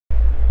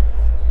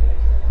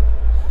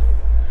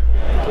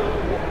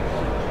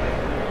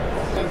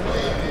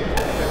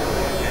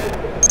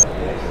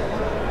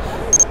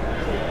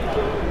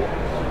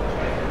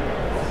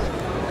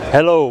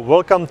Hello,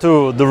 welcome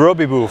to the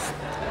Robe booth.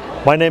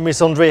 My name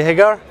is Ondrej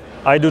Hegar.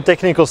 I do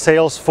technical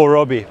sales for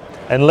Robe,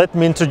 and let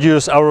me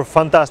introduce our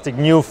fantastic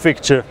new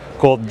fixture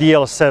called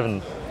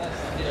DL7.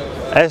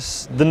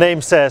 As the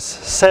name says,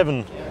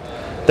 7,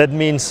 that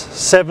means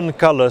 7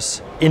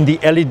 colors in the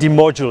LED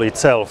module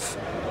itself.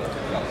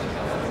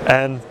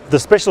 And the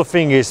special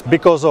thing is,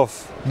 because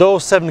of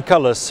those 7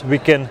 colors, we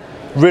can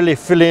really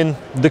fill in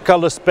the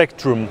color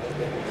spectrum,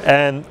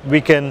 and we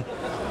can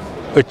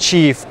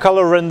achieve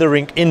color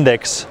rendering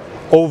index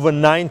over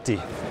 90.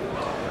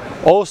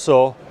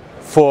 Also,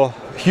 for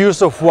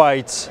hues of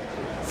whites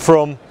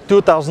from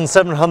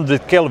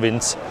 2700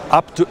 kelvins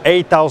up to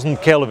 8000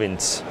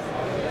 kelvins.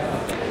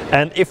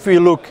 And if we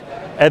look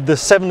at the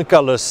 7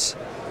 colors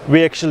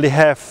we actually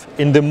have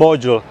in the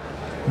module,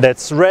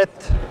 that's red,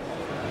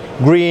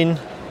 green,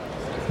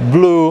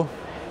 blue,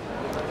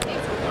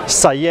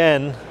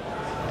 cyan,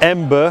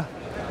 amber,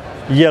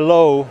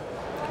 yellow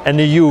and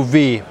a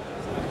UV.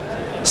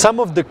 Some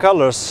of the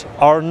colors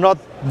are not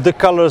the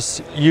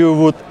colors you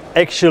would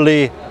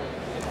actually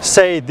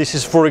say this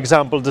is, for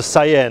example, the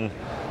cyan,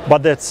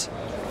 but that's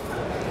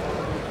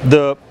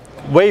the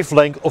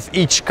wavelength of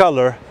each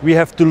color we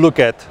have to look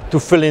at to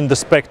fill in the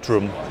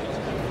spectrum.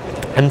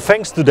 And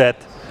thanks to that,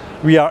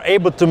 we are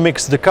able to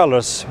mix the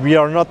colors. We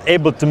are not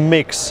able to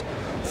mix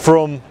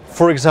from,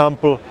 for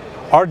example,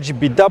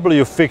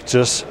 RGBW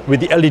fixtures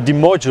with the LED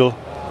module,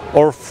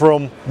 or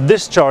from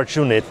discharge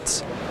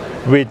units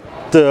with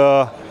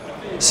the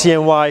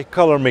CNY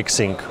color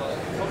mixing.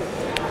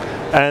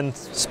 And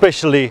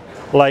especially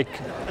like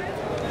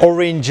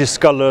oranges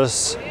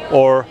colors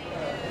or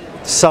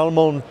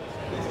salmon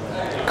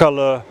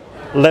color,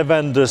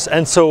 lavenders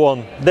and so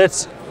on. That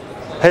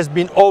has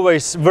been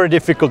always very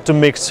difficult to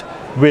mix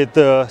with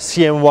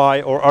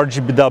CNY or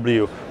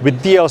RGBW.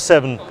 With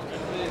DL7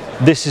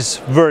 this is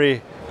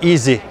very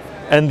easy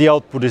and the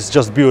output is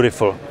just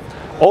beautiful.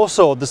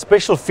 Also, the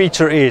special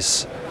feature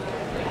is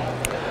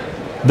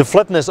the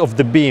flatness of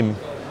the beam.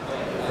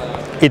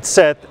 It's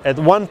set at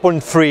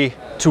 1.3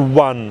 to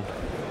 1.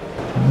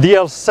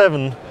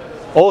 DL7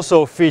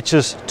 also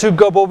features 2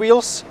 gobbo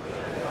wheels.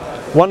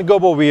 One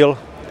gobbo wheel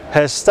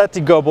has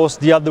static gobbos,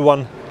 the other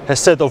one has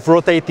a set of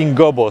rotating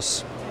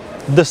gobbos.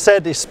 The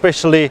set is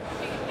specially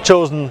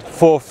chosen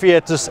for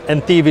theaters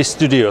and TV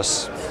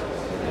studios.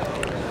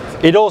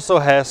 It also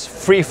has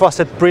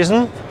 3-facet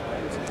prism,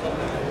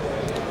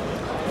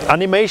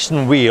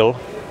 animation wheel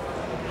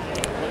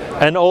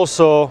and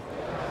also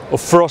a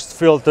frost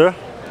filter.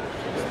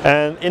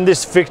 And in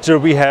this fixture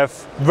we have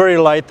very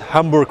light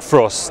Hamburg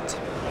frost.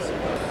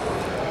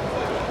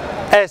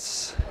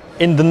 S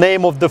in the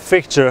name of the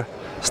fixture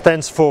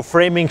stands for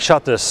framing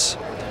shutters.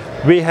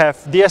 We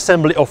have the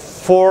assembly of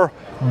 4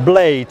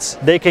 blades.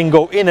 They can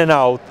go in and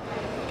out.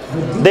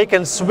 They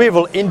can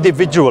swivel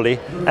individually,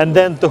 and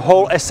then the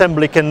whole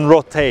assembly can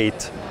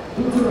rotate.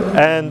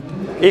 And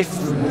if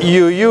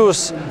you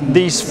use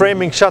these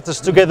framing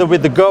shutters together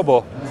with the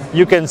gobbo,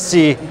 you can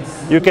see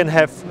you can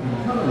have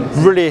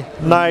really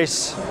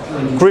nice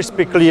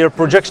crispy clear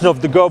projection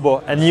of the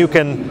gobbo, and you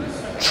can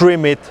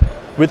trim it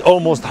with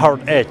almost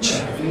hard edge.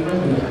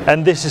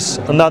 And this is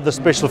another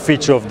special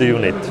feature of the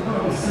unit.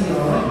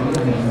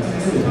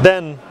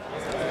 Then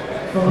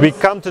we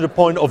come to the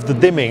point of the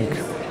dimming,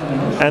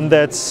 and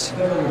that's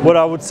what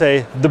I would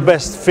say the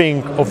best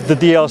thing of the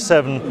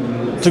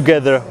DL7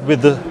 together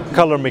with the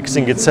color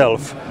mixing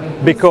itself,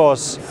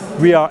 because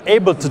we are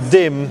able to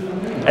dim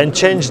and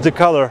change the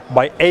color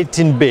by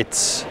 18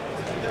 bits,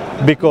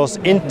 because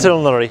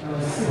internally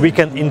we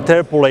can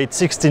interpolate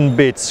 16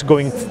 bits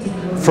going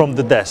from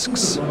the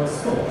desks.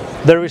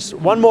 There is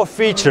one more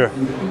feature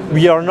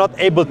we are not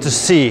able to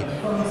see,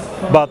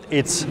 but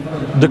it's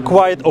the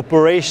quiet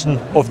operation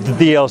of the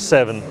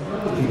DL7.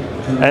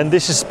 And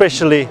this is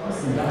especially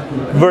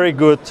very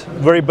good,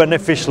 very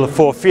beneficial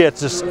for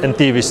theaters and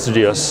TV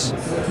studios.